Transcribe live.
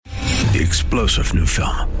The explosive new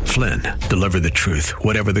film, Flynn, deliver the truth,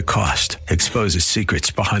 whatever the cost, exposes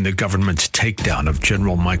secrets behind the government's takedown of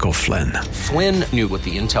General Michael Flynn. Flynn knew what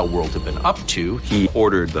the intel world had been up to. He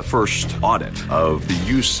ordered the first audit of the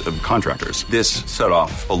use of contractors. This set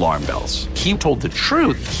off alarm bells. He told the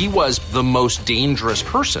truth. He was the most dangerous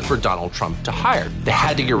person for Donald Trump to hire. They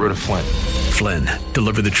had to get rid of Flynn. Flynn,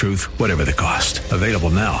 deliver the truth, whatever the cost. Available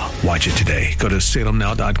now. Watch it today. Go to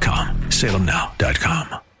salemnow.com.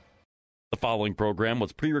 salemnow.com. The following program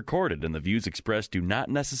was pre-recorded, and the views expressed do not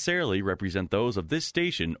necessarily represent those of this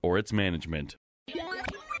station or its management.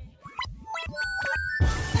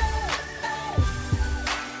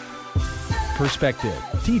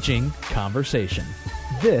 Perspective, teaching, conversation.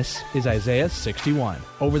 This is Isaiah 61.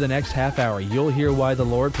 Over the next half hour, you'll hear why the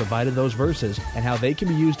Lord provided those verses and how they can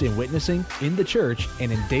be used in witnessing, in the church,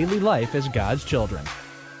 and in daily life as God's children.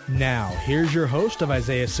 Now, here's your host of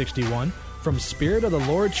Isaiah 61, from Spirit of the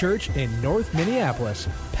Lord Church in North Minneapolis,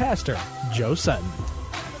 Pastor Joe Sutton.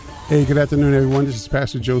 Hey, good afternoon, everyone. This is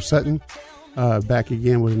Pastor Joe Sutton, back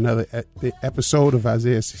again with another episode of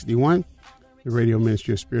Isaiah 61, the radio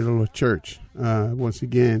ministry of Spirit of the Lord Church. Once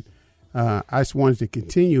again, I just wanted to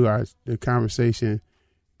continue the conversation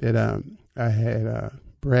that I had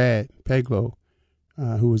Brad Peglow,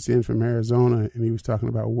 who was in from Arizona, and he was talking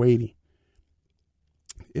about waiting.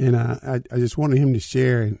 And I just wanted him to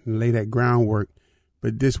share and lay that groundwork.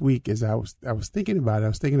 But this week, as I was thinking about it, I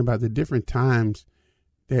was thinking about the different times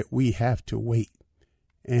that we have to wait.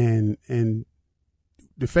 And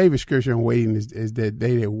the favorite scripture on waiting is that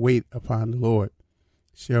they that wait upon the Lord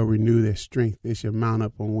shall renew their strength. They shall mount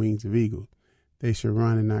up on wings of eagles. They shall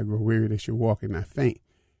run and not grow weary. They shall walk and not faint.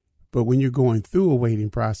 But when you're going through a waiting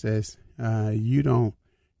process, you don't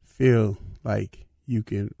feel like you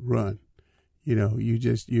can run. You know,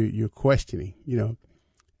 you're questioning. You know,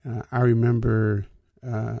 I remember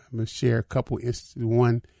I'm gonna share a couple instances.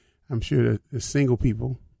 One, I'm sure the single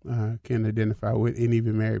people can identify with, and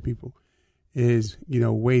even married people, is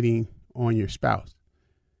waiting on your spouse.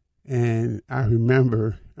 And I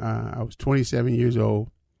remember I was 27 years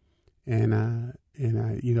old, and I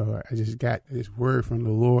just got this word from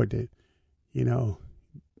the Lord that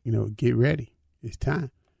get ready, it's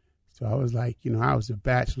time. So I was like, I was a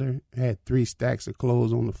bachelor. I had 3 stacks of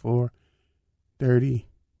clothes on the floor, dirty,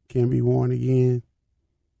 can be worn again,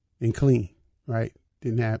 and clean. Right?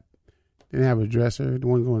 Didn't have a dresser.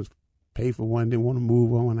 Wasn't going to pay for one. Didn't want to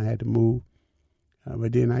move on. I had to move.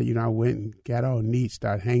 But then I went and got all neat,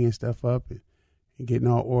 started hanging stuff up and getting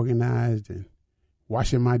all organized and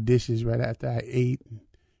washing my dishes right after I ate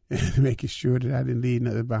and making sure that I didn't leave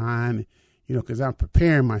nothing behind. Because I'm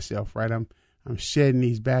preparing myself. Right? I'm shedding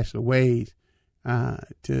these bachelor ways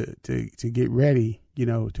to get ready,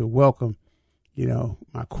 to welcome,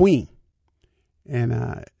 my queen. And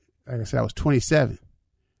like I said, I was 27.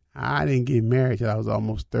 I didn't get married till I was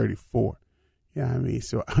almost 34. You know what I mean?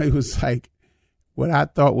 So it was like what I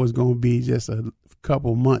thought was going to be just a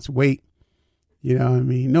couple months wait, you know what I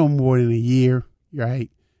mean? No more than a year,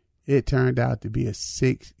 right? It turned out to be a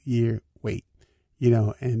 6-year wait,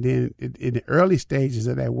 and then in the early stages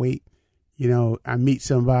of that wait, I meet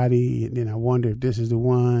somebody and then I wonder if this is the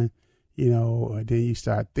one, or then you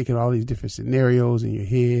start thinking all these different scenarios in your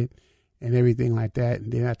head and everything like that.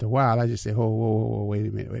 And then after a while, I just say, whoa, wait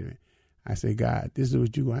a minute. I say, God, this is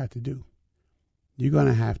what you're going to have to do. You're going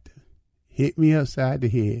to have to hit me upside the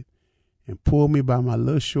head and pull me by my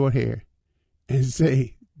little short hair and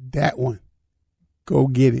say, that one, go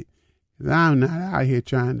get it. 'Cause I'm not out here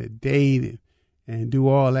trying to date and do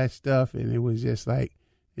all that stuff. And it was just like,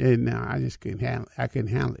 no, I just couldn't handle it. I couldn't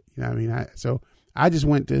handle it. You know what I mean? So I just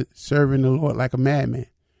went to serving the Lord like a madman.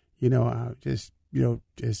 I just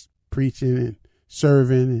preaching and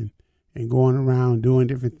serving and going around doing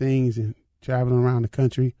different things and traveling around the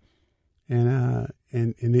country. And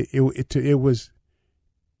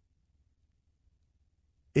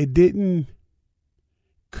it didn't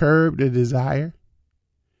curb the desire,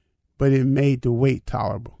 but it made the wait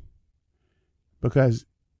tolerable because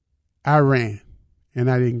I ran. And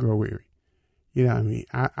I didn't grow weary. You know what I mean?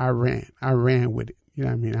 I ran with it. You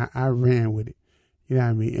know what I mean? I ran with it. You know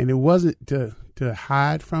what I mean? And it wasn't to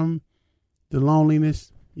hide from the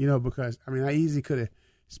loneliness, because, I easily could have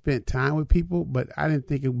spent time with people, but I didn't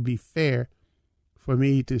think it would be fair for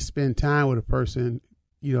me to spend time with a person,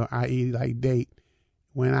 i.e. like date,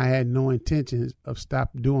 when I had no intentions of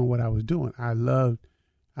stop doing what I was doing. I loved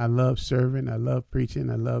serving. I loved preaching.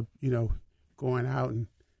 I loved, going out and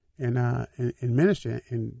ministering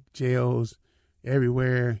in jails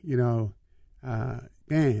everywhere, and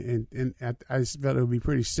I just felt it would be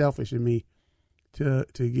pretty selfish of me to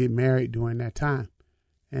get married during that time.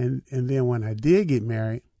 And then when I did get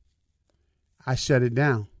married, I shut it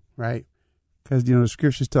down, right? Because, the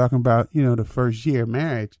scripture's talking about, the first year of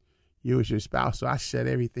marriage, you with your spouse. So I shut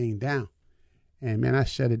everything down. And, man, I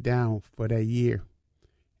shut it down for that year.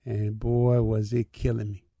 And, boy, was it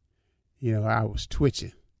killing me. I was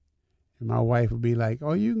twitching. And my wife would be like,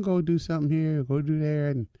 oh, you can go do something here, go do there.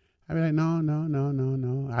 And I'd be like,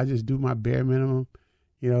 no. I just do my bare minimum.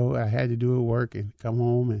 I had to do it, work and come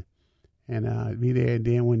home and be there. And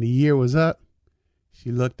then when the year was up,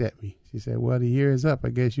 she looked at me. She said, well, the year is up. I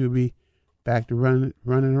guess you'll be back to running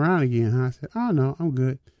around again, huh? I said, oh, no, I'm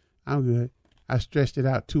good. I stretched it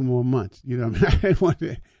out 2 more months. I didn't want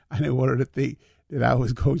her to think that I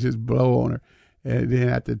was going to just blow on her. And then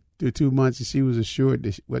after the 2 months, she was assured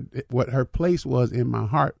that what her place was in my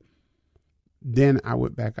heart. Then I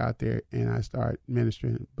went back out there and I started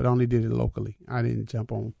ministering, but only did it locally. I didn't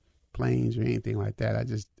jump on planes or anything like that.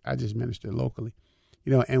 I just ministered locally,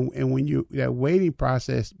 and when that waiting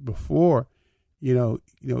process before,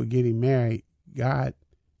 getting married, God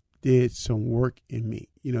did some work in me.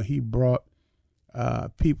 He brought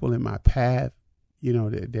people in my path,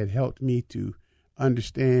 that helped me to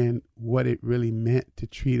understand what it really meant to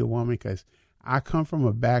treat a woman. Because I come from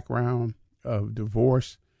a background of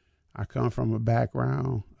divorce. I come from a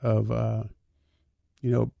background of,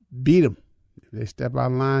 beat them. If they step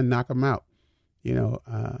out of line, knock them out,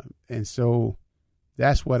 and so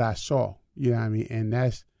that's what I saw, and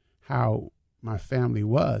that's how my family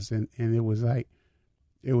was. And it was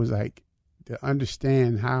like to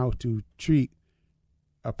understand how to treat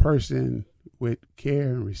a person with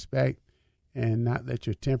care and respect and not let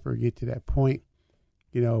your temper get to that point,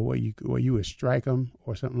 where you would strike them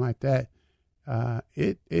or something like that.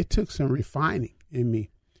 It took some refining in me.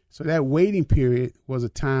 So that waiting period was a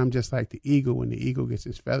time just like the eagle, when the eagle gets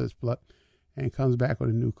his feathers plucked and comes back with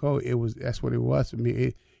a new coat. That's what it was for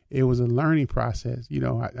me. It was a learning process.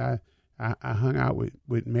 I hung out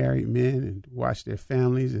with married men and watched their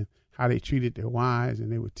families and how they treated their wives,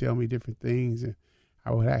 and they would tell me different things, and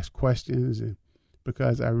I would ask questions, and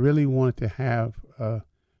because I really wanted to have a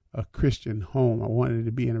Christian home. I wanted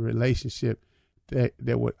to be in a relationship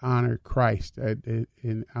that would honor Christ,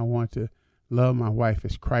 and I want to love my wife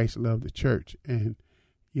as Christ loved the church. And,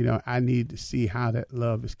 I need to see how that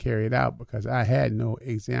love is carried out, because I had no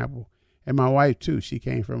example. And my wife, too, she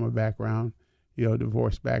came from a background,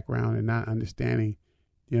 divorce background, and not understanding,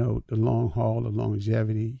 the long haul, the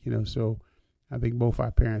longevity, so I think both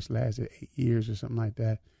our parents lasted 8 years or something like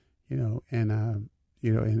that, and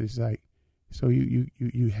it's like, so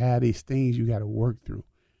you have these things you got to work through.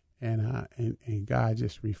 And God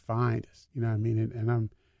just refined us, and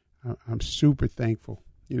I'm super thankful,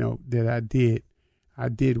 that I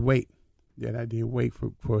did wait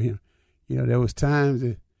for him. There was times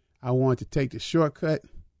that I wanted to take the shortcut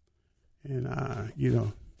and,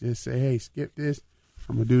 just say, hey, skip this.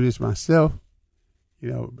 I'm going to do this myself,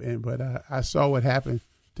 but I saw what happened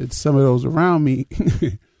to some of those around me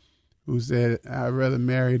who said, I'd rather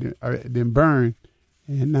marry than burn.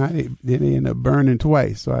 And now they end up burning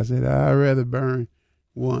twice. So I said, I'd rather burn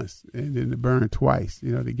once and then to burn twice,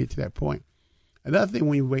 to get to that point. Another thing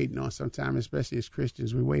we're waiting on sometimes, especially as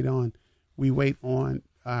Christians, we wait on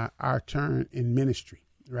our turn in ministry,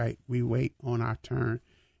 right? We wait on our turn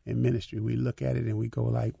in ministry. We look at it and we go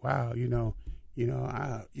like, wow,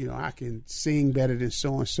 I can sing better than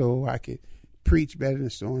so-and-so. I can preach better than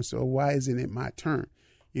so-and-so. Why isn't it my turn?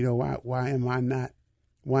 Why am I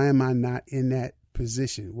not in that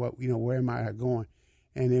position? Where am I going?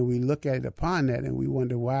 And then we look at it upon that and we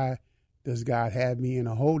wonder, why does God have me in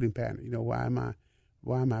a holding pattern? Why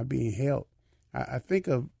am I being held? I think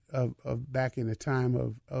of back in the time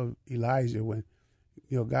of Elijah, when,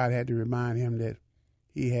 God had to remind him that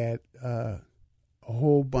he had a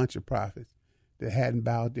whole bunch of prophets that hadn't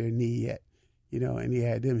bowed their knee yet, and he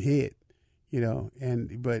had them hid,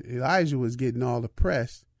 but Elijah was getting all the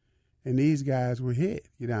press and these guys were hid,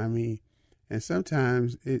 And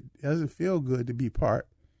sometimes it doesn't feel good to be part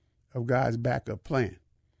of God's backup plan.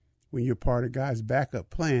 When you're part of God's backup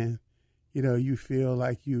plan, you feel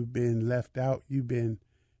like you've been left out, you've been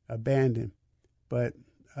abandoned. But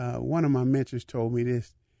one of my mentors told me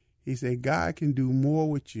this. He said, God can do more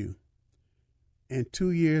with you in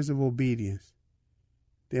 2 years of obedience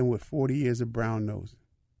than with 40 years of brown nosing.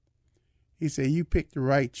 He said, you pick the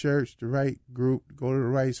right church, the right group, go to the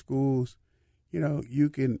right schools, you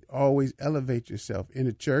can always elevate yourself in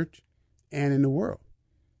the church and in the world.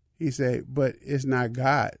 He said, but it's not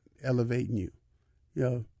God elevating you.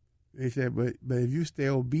 He said, but if you stay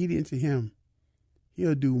obedient to him,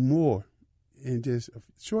 he'll do more in just a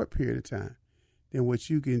short period of time than what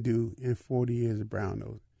you can do in 40 years of brown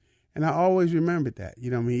nosing. And I always remembered that.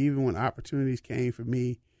 You know what I mean? Even when opportunities came for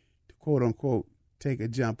me to, quote unquote, take a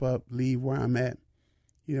jump up, leave where I'm at,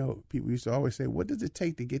 you know, people used to always say, what does it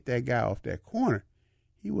take to get that guy off that corner?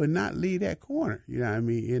 He would not leave that corner. You know what I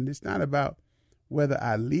mean? And it's not about whether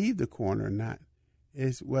I leave the corner or not.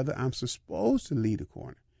 It's whether I'm supposed to leave the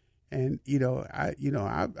corner. And,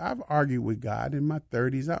 I've argued with God in my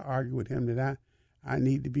 30s. I argued with him that I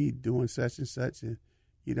need to be doing such and such. And,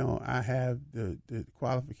 I have the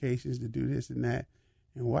qualifications to do this and that.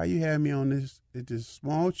 And why you have me on this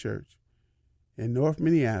small church in North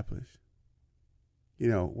Minneapolis,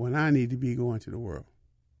 when I need to be going to the world.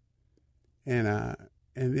 And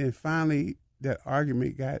then finally that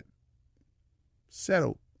argument got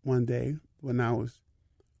settled one day when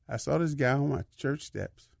I saw this guy on my church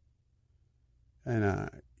steps, and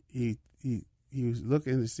he was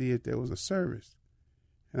looking to see if there was a service.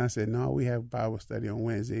 And I said, no, we have Bible study on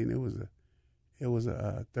Wednesday, and it was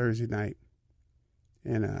a Thursday night.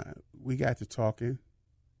 And we got to talking,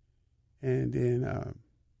 and then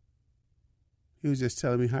he was just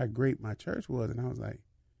telling me how great my church was, and I was like,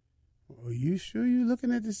 are you sure you're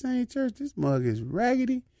looking at the same church? This mug is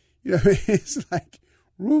raggedy. You know what I mean? It's like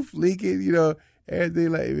roof leaking,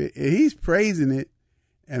 everything like that. And he's praising it,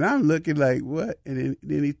 and I'm looking like, what? And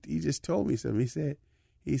then he just told me something. He said,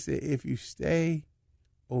 if you stay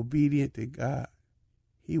obedient to God,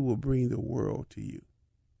 he will bring the world to you.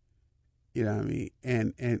 You know what I mean?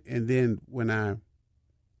 And then when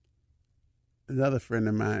another friend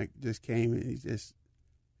of mine just came and he just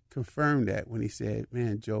confirmed that when he said,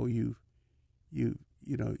 man, Joe, you've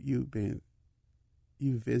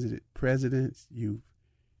visited presidents, you've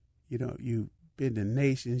been to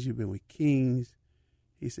nations, you've been with kings.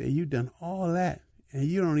 He said, you've done all that, and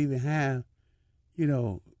you don't even have,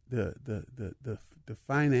 the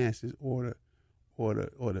finances or the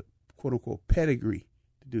quote unquote pedigree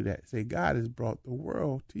to do that. Say God has brought the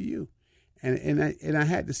world to you. And I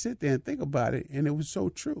had to sit there and think about it, and it was so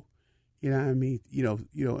true. You know what I mean?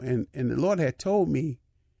 And the Lord had told me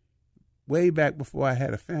way back before I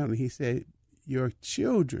had a family, he said, your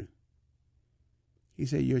children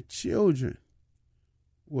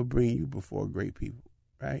will bring you before great people,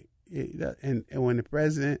 right? And when the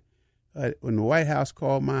president, when the White House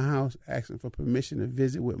called my house asking for permission to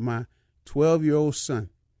visit with my 12-year-old son,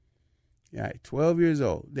 12 years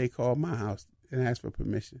old, they called my house and asked for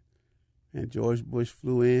permission. And George Bush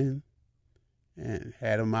flew in and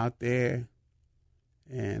had him out there.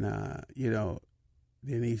 And,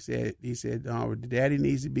 then he said, the daddy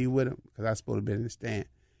needs to be with him because I was supposed to be in the stand.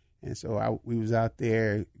 And so we was out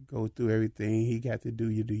there, go through everything. He got to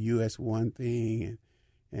do the US-1 thing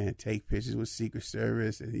and take pictures with Secret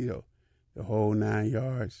Service and, the whole 9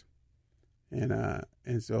 yards. And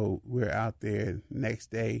so we're out there. Next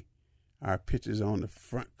day, our picture's on the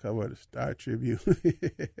front cover of the Star Tribune.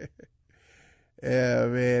 Yeah,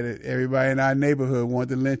 man, everybody in our neighborhood wanted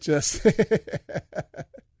to lynch us.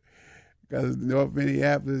 Because North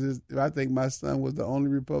Minneapolis, I think my son was the only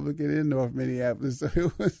Republican in North Minneapolis. So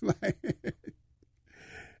it was like,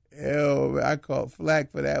 man, I caught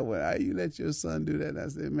flack for that one. How you let your son do that? And I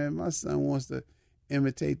said, man, my son wants to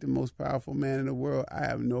imitate the most powerful man in the world. I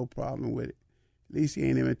have no problem with it. At least he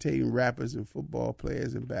ain't imitating rappers and football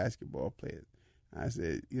players and basketball players. I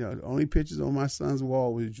said, the only pictures on my son's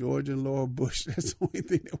wall was George and Laura Bush. That's the only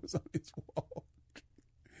thing that was on his wall.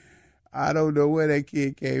 I don't know where that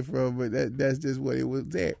kid came from, but that's just what it was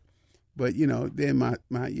there. But, then my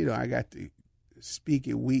I got to speak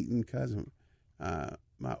at Wheaton because of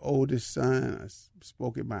my oldest son. I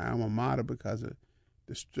spoke at my alma mater because of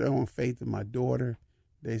the strong faith of my daughter.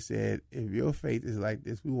 They said, if your faith is like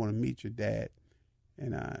this, we want to meet your dad.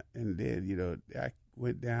 And then, I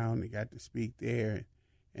went down and got to speak there,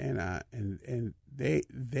 and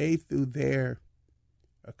they through their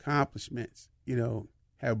accomplishments,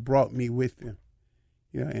 have brought me with them,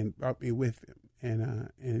 and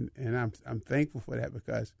I'm thankful for that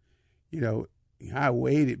because, I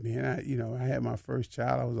waited, man. I had my first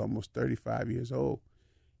child. I was almost 35 years old,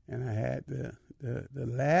 and I had the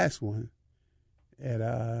last one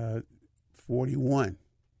at 41,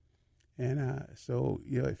 and so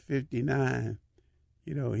at 59.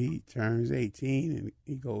 He turns 18 and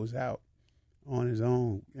he goes out on his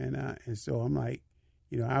own. And so I'm like,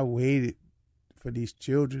 I waited for these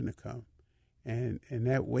children to come. And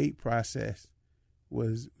that wait process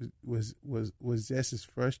was just as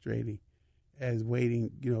frustrating as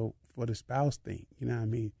waiting, for the spouse thing. You know what I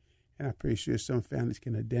mean? And I'm pretty sure some families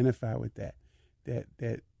can identify with that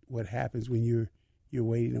what happens when you're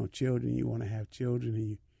waiting on children, you want to have children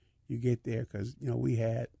and you get there because, we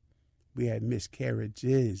had We had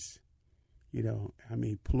miscarriages,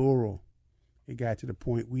 plural. It got to the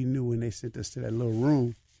point we knew when they sent us to that little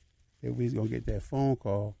room that we was going to get that phone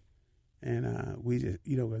call. And we just,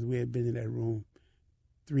 because we had been in that room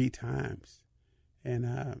 3 times.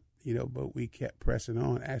 And, but we kept pressing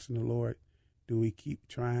on, asking the Lord, do we keep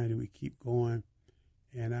trying? Do we keep going?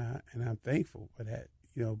 And I'm thankful for that,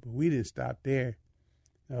 but we didn't stop there.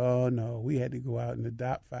 Oh, no, we had to go out and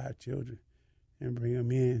adopt 5 children and bring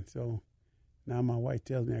them in. So now my wife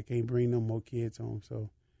tells me I can't bring no more kids home. So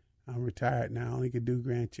I'm retired now. I only can do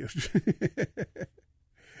grandchildren.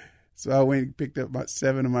 So I went and picked up about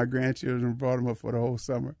 7 of my grandchildren and brought them up for the whole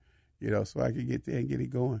summer, so I could get there and get it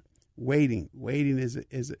going. Waiting is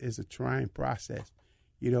a trying process.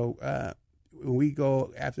 When we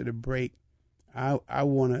go after the break, I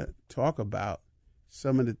want to talk about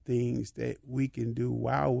some of the things that we can do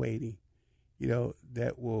while waiting,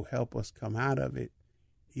 that will help us come out of it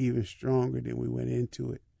even stronger than we went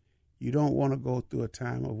into it. You don't want to go through a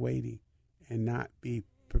time of waiting and not be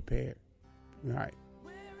prepared. All right.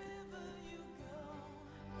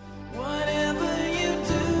 Whatever you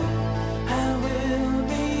do, I will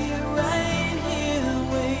be right here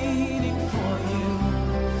waiting for you.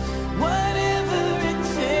 Whatever it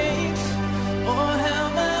takes, or how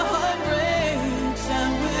my heart breaks, I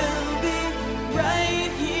will be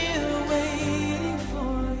right here waiting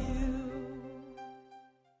for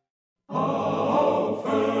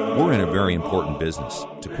you. We're in a very important business.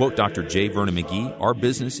 To quote Dr. J. Vernon McGee, our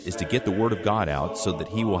business is to get the Word of God out so that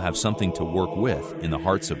He will have something to work with in the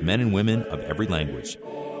hearts of men and women of every language.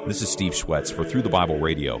 This is Steve Schwetz for Through the Bible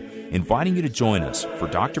Radio, inviting you to join us for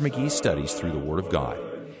Dr. McGee's studies through the Word of God.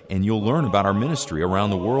 And you'll learn about our ministry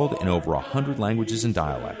around the world in over 100 languages and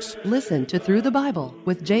dialects. Listen to Through the Bible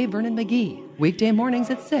with J. Vernon McGee, weekday mornings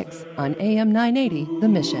at 6 on AM 980, The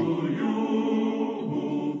Mission.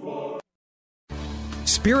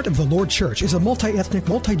 Spirit of the Lord Church is a multi-ethnic,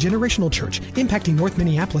 multi-generational church impacting North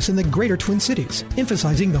Minneapolis and the greater Twin Cities,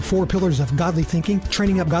 emphasizing the 4 pillars of godly thinking,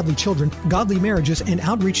 training up godly children, godly marriages, and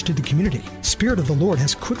outreach to the community. Spirit of the Lord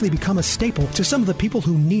has quickly become a staple to some of the people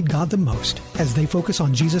who need God the most. As they focus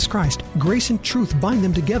on Jesus Christ, grace and truth bind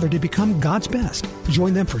them together to become God's best.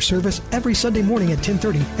 Join them for service every Sunday morning at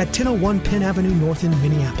 10:30 at 1001 Penn Avenue North in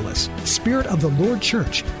Minneapolis. Spirit of the Lord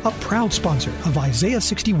Church, a proud sponsor of Isaiah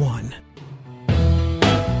 61.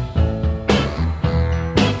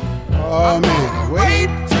 Oh, man. Wait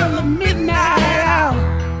till the midnight hour.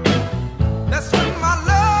 That's when my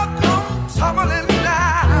love comes tumbling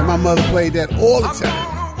down. And my mother played that all the time.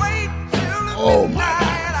 Oh, my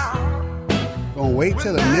God. Gonna wait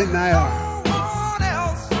till the midnight hour.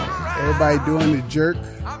 Everybody doing the jerk.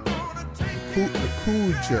 The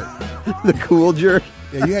cool jerk. The cool jerk?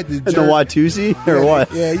 Yeah, you had the jerk. The Watusi or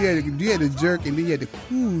what? Yeah, you had the jerk and then you had the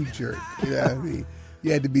cool jerk. You know what I mean?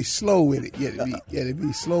 You had to be slow with it. You had to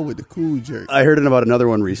be slow with the cool jerk. I heard about another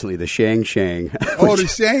one recently, the Shang Shang. Oh, the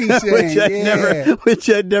Shang Shang, which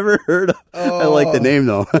I'd never heard of. Oh, I like the name,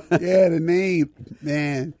 though. Yeah, the name,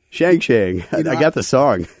 man. Shang Shang. I got the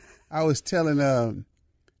song. I was telling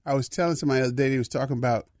somebody the other day, they was talking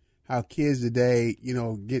about how kids today,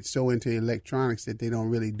 get so into electronics that they don't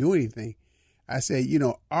really do anything. I say,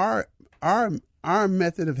 our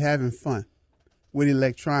method of having fun with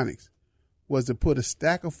electronics was to put a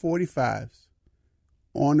stack of 45s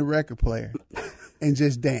on the record player and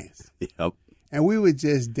just dance. Yep. And we would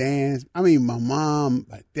just dance. I mean, my mom,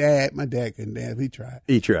 my dad couldn't dance. He tried.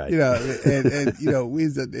 He tried. And we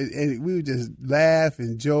would just laugh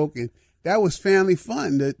and joke, and that was family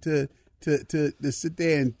fun to sit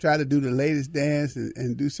there and try to do the latest dance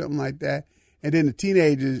and do something like that. And then the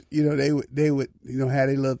teenagers, they would have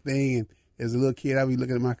their little thing. And as a little kid, I'd be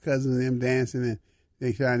looking at my cousins and them dancing, and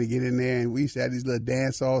they trying to get in there, and we used to have these little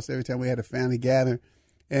dance-offs every time we had a family gathering,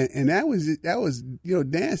 and that was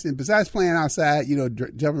dancing. Besides playing outside,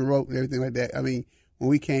 jumping rope and everything like that. I mean, when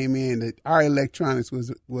we came in, our electronics was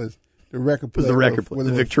the record player,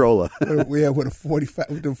 the Victrola. with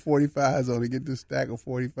the 45s on it. Get this stack of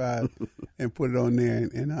 45s and put it on there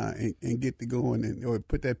and get to going, or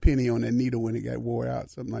put that penny on that needle when it got wore out,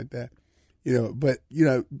 something like that. But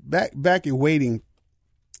back in waiting.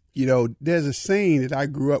 There's a saying that I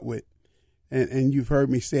grew up with, and you've heard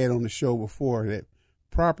me say it on the show before, that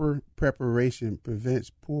proper preparation prevents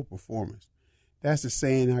poor performance. That's the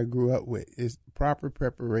saying I grew up with, is proper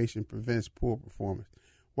preparation prevents poor performance.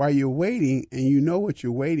 While you're waiting and you know what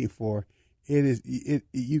you're waiting for,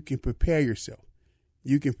 you can prepare yourself.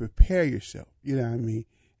 You can prepare yourself, you know what I mean?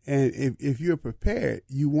 And if you're prepared,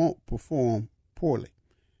 you won't perform poorly,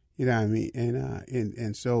 you know what I mean?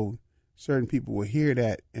 And so certain people will hear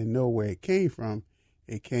that and know where it came from,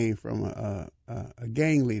 it came from a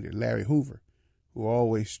gang leader, Larry Hoover, who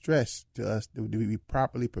always stressed to us to be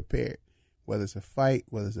properly prepared, whether it's a fight,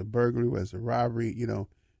 whether it's a burglary, whether it's a robbery,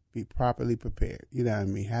 be properly prepared. You know what I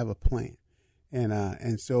mean? Have a plan.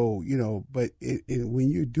 And so, but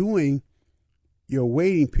when you're doing your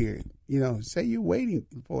waiting period, say you're waiting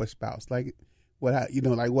for a spouse, like what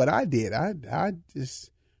I did, I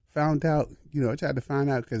just found out, I tried to find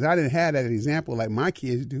out, because I didn't have that example like my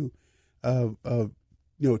kids do of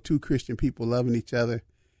two Christian people loving each other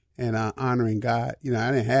and honoring God. I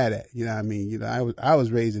didn't have that. You know what I mean? I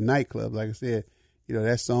was raised in nightclubs, like I said.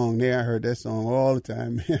 That song there, I heard that song all the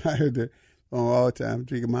time. I heard the song all the time,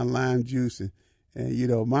 drinking my lime juice.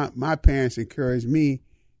 And my parents encouraged me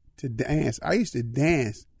to dance. I used to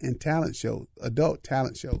dance in talent shows, adult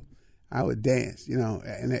talent shows. I would dance,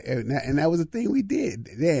 and that was the thing we did,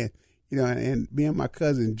 dance. And me and my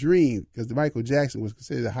cousin dreamed, because Michael Jackson was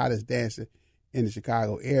considered the hottest dancer in the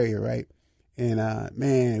Chicago area, right? And,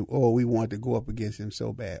 we wanted to go up against him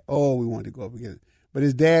so bad. We wanted to go up against him. But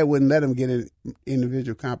his dad wouldn't let him get in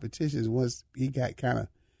individual competitions once he got kind of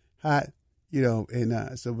hot,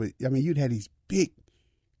 you'd have these big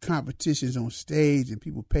competitions on stage, and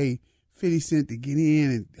people pay 50 cents to get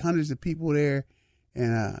in, and hundreds of people there.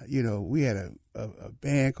 And, we had a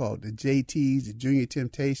band called the JTs, the Junior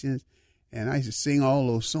Temptations, and I used to sing all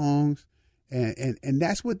those songs. And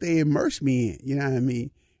that's what they immersed me in, you know what I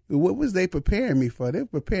mean? What was they preparing me for? They were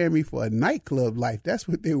preparing me for a nightclub life. That's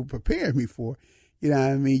what they were preparing me for. You know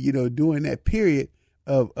what I mean? During that period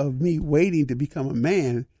of me waiting to become a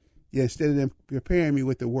man, instead of them preparing me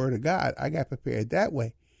with the word of God, I got prepared that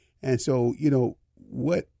way. And so,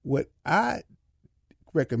 what I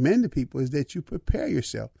recommend to people is that you prepare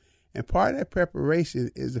yourself. And part of that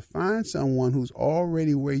preparation is to find someone who's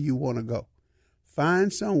already where you want to go.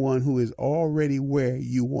 Find someone who is already where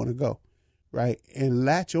you want to go, right? And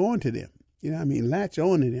latch on to them. You know what I mean? Latch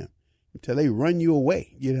on to them until they run you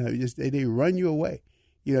away. They run you away.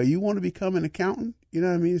 You want to become an accountant? You know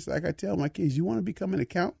what I mean? It's like I tell my kids, you want to become an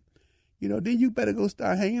accountant? Then you better go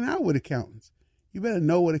start hanging out with accountants. You better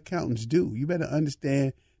know what accountants do. You better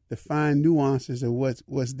understand the fine nuances of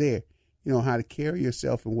what's there. How to carry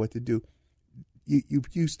yourself and what to do.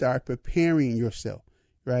 You start preparing yourself,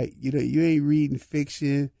 right? You ain't reading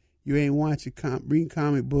fiction. You ain't watching reading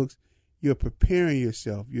comic books. You're preparing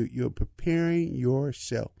yourself. You're preparing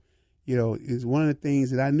yourself. It's one of the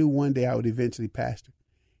things that I knew one day I would eventually pastor.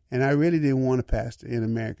 And I really didn't want to pastor in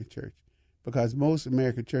American church, because most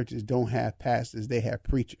American churches don't have pastors. They have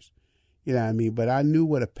preachers. You know what I mean? But I knew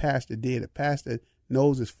what a pastor did. A pastor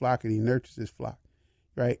knows his flock and he nurtures his flock,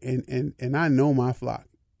 right? And I know my flock.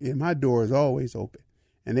 And my door is always open.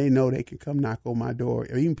 And they know they can come knock on my door.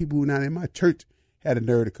 Or even people who are not in my church had a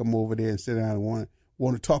nerve to come over there and sit down and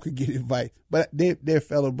want to talk and get advice. But they're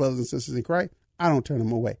fellow brothers and sisters in Christ. I don't turn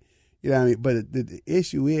them away. You know what I mean? But the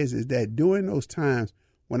issue is that during those times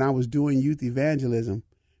when I was doing youth evangelism,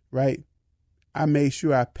 right, I made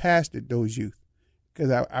sure I pastored those youth, because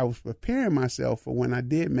I was preparing myself for when I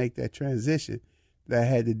did make that transition, that I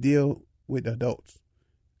had to deal with adults,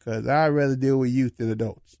 because I'd rather deal with youth than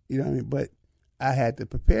adults. You know what I mean? But I had to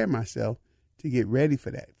prepare myself to get ready for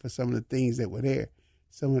that, for some of the things that were there,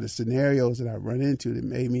 some of the scenarios that I run into that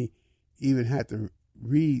made me even have to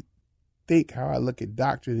rethink how I look at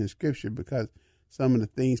doctrine and scripture, because some of the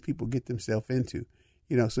things people get themselves into.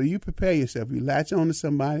 So you prepare yourself. You latch on to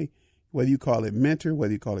somebody, whether you call it mentor,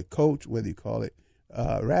 whether you call it coach, whether you call it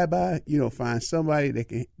rabbi, find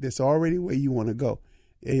somebody that's already where you want to go.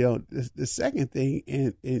 The second thing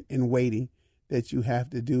in waiting that you have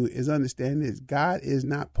to do is understand this: God is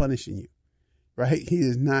not punishing you, right? He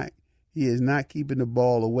is not keeping the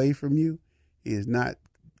ball away from you. He is not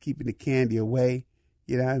keeping the candy away.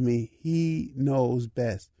 You know what I mean? He knows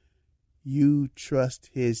best. You trust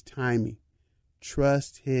his timing.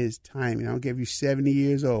 Trust his timing. I don't care if you're 70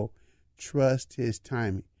 years old. Trust his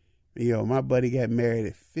timing. My buddy got married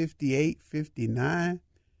at 58, 59,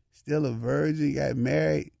 still a virgin, got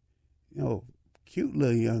married, cute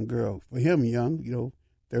little young girl. For him, young,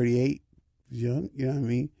 38, young, you know what I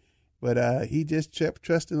mean? But he just kept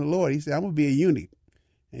trusting the Lord. He said, I'm going to be a eunuch.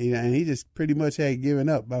 And he just pretty much had given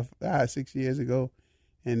up about 5-6 years ago.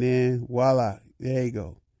 And then, voila, there you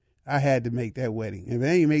go. I had to make that wedding. If I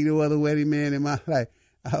ain't make no other wedding, man, in my life,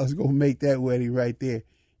 I was going to make that wedding right there.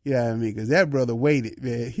 You know what I mean? Because that brother waited,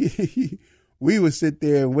 man. We would sit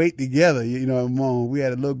there and wait together, Mom. We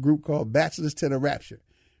had a little group called Bachelors to the Rapture,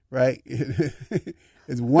 right?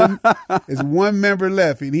 It's one member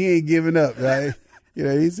left, and he ain't giving up, right?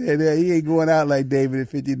 He said that he ain't going out like David at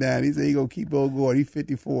 59. He said he going to keep on going. He's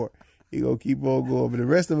 54. He gonna keep on going. But the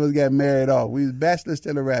rest of us got married off. We was bachelors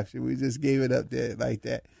till the rapture. We just gave it up there like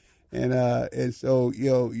that. And so,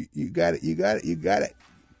 you got to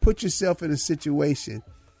put yourself in a situation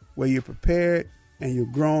where you're prepared and you're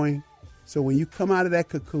growing. So when you come out of that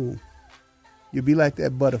cocoon, you'll be like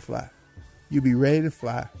that butterfly. You'll be ready to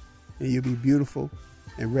fly, and you'll be beautiful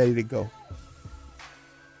and ready to go.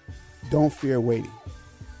 Don't fear waiting.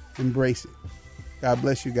 Embrace it. God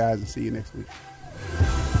bless you guys, and see you next week.